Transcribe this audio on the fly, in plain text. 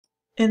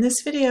In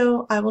this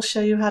video, I will show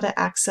you how to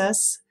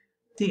access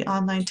the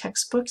online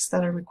textbooks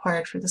that are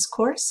required for this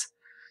course.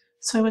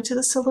 So I went to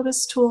the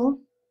syllabus tool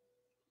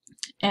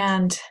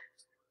and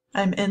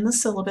I'm in the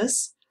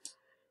syllabus.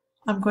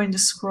 I'm going to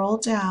scroll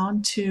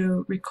down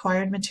to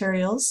required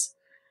materials,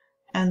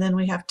 and then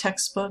we have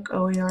textbook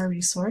OER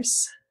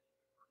resource.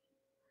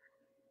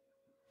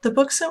 The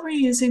books that we're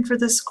using for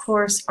this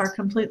course are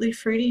completely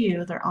free to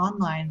you. They're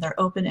online. They're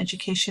open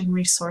education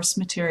resource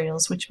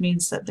materials, which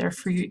means that they're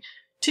free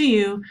to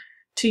you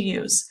to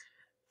use.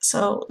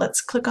 So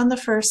let's click on the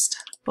first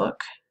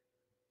book,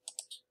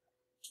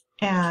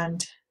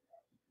 and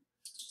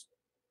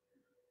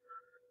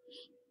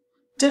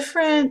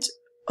different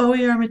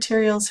OER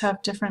materials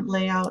have different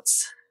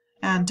layouts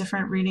and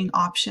different reading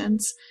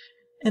options.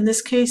 In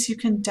this case, you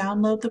can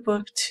download the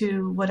book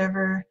to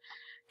whatever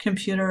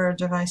computer or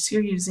device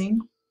you're using,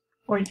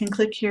 or you can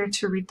click here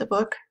to read the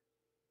book.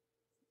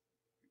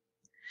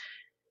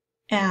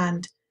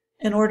 And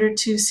in order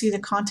to see the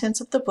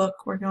contents of the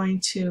book, we're going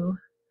to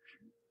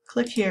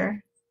click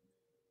here,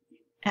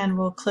 and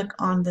we'll click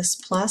on this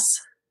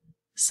plus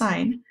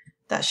sign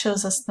that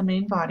shows us the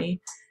main body.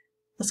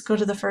 Let's go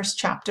to the first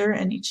chapter,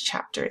 and each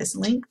chapter is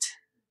linked.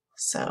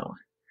 So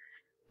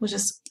we'll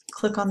just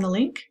click on the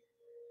link,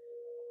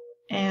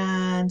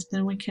 and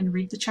then we can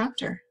read the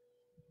chapter.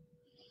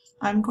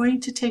 I'm going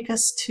to take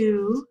us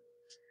to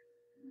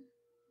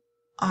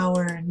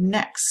our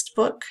next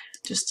book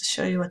just to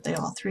show you what they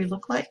all three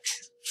look like.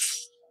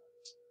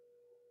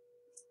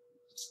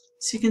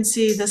 So you can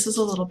see this is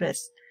a little bit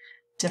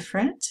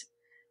different.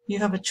 You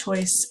have a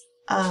choice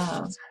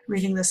of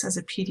reading this as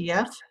a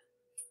PDF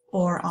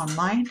or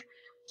online.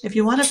 If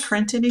you want to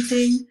print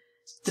anything,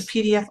 the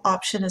PDF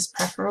option is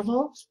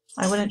preferable.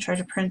 I wouldn't try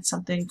to print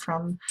something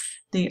from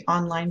the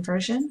online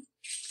version.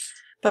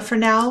 But for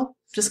now, I'm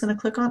just going to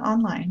click on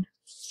online.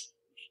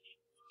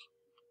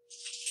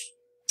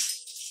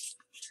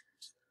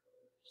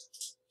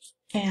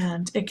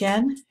 And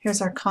again,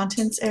 here's our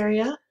contents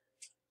area.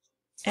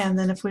 And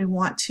then if we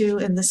want to,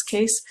 in this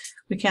case,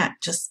 we can't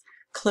just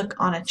click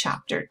on a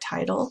chapter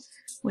title.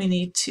 We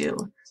need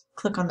to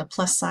click on the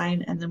plus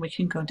sign, and then we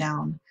can go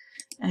down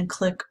and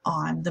click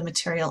on the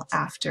material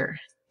after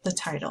the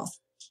title.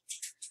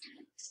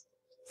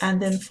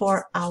 And then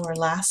for our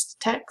last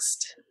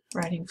text,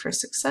 Writing for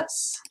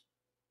Success,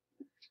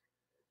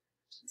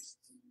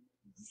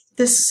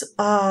 this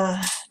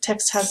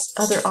text has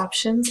other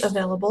options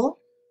available.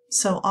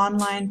 So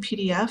online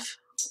PDF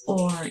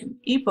or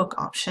ebook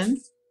option.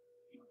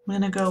 I'm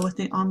going to go with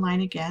the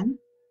online again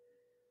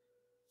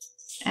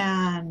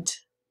and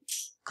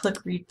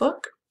click Read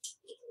Book,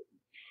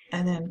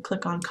 and then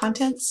click on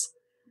Contents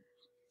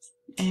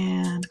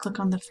and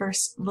click on the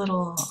first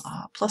little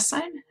plus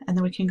sign, and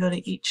then we can go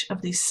to each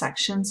of these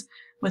sections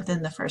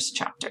within the first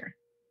chapter.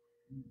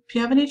 If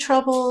you have any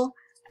trouble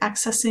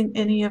accessing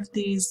any of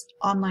these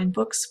online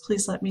books,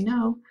 please let me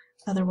know.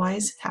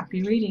 Otherwise,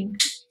 happy reading.